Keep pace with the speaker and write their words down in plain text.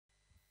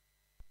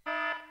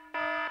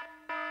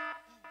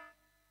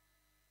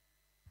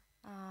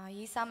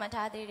I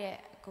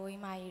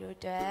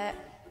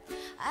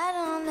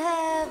don't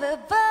have a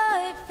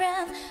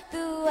boyfriend,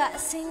 tua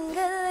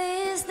single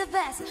is the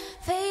best.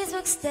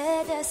 Facebook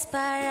status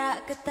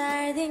para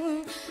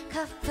katarding,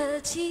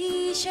 couple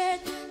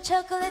t-shirt,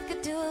 chocolate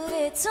could do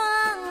it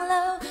swang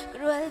low.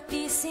 Girl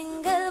be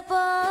single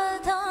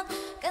bottom,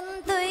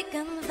 can do it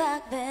can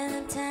back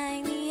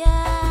Valentine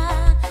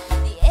yeah.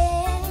 The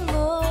end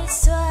more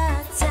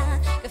suah,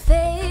 the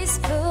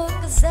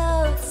Facebook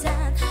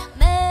zoltan,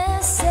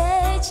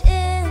 message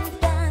in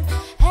plan,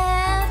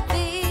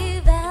 happy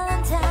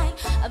Valentine,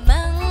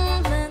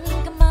 among men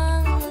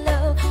kamang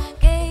low,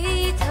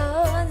 gay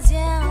tones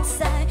yang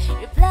sai,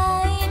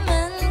 reply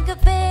men ka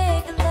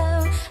big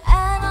low.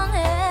 I don't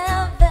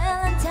have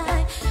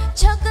Valentine,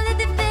 chocolate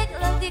the big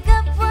low, the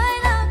cup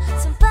white low,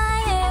 some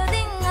pie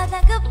ding at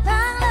like a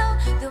pang low,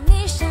 do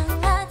me shang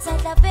at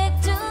the big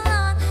too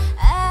long.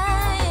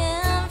 I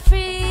am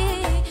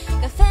free,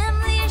 the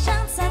family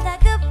shang at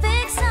like a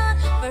big song,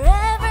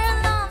 forever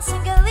long,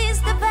 single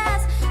is the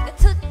best. The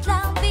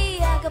thuthang be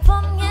a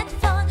kapong yet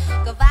fun,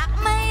 go back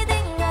my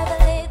ding rather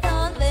late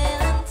on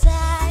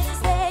Valentine's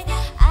Day.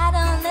 I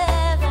don't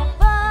have a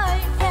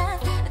boyfriend,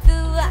 do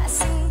a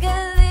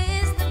single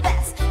is the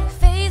best.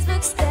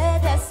 Facebook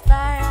status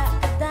para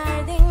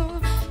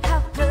katarding,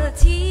 couple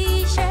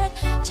t-shirt,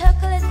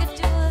 chocolate could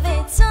do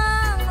it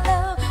song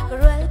low,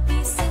 girl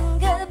be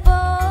single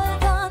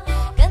bottom,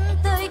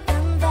 ganto'y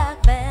come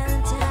back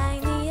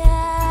Valentine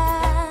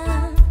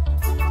yeah.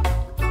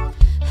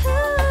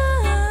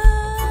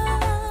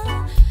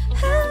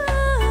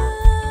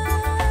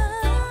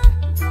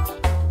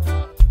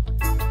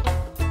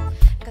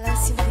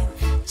 Glass din,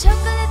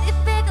 chocolate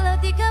ipik low,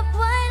 di ka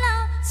buhay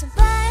low,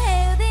 sumpay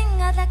hayo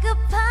ding at like a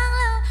pang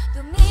low,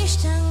 dumish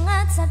chang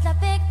at sa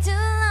tlapik too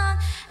long.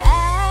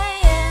 I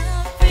am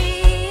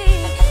free,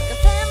 the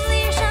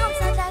family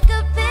shouts at like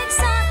a big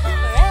song,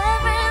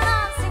 forever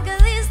long,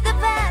 single is the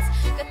best.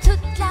 Ka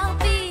thuthang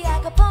be a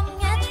kapong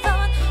yet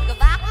phone, go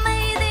back my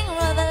ding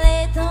rather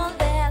late on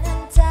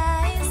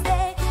Valentine's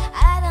Day.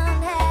 I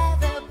don't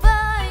have a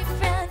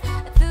boyfriend,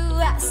 do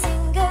a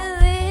single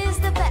is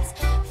the best.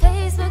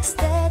 Facebook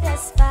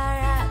status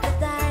para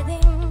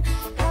katarding,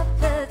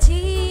 couple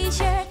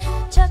t-shirt,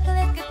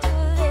 chocolate could do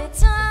it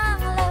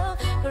song low,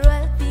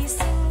 girl be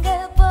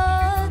single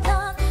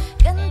bottom,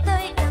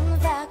 ganto'y come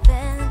back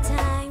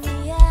Valentine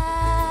yeah.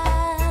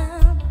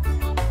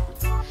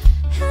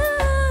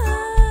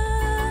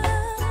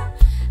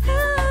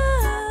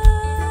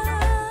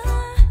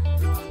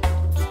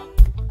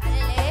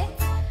 Parele,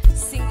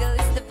 single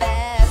is the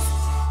best.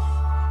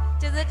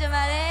 Chuzut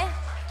jamare.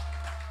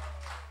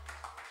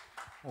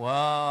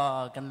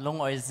 Wow, kan lawng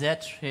or z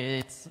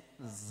trade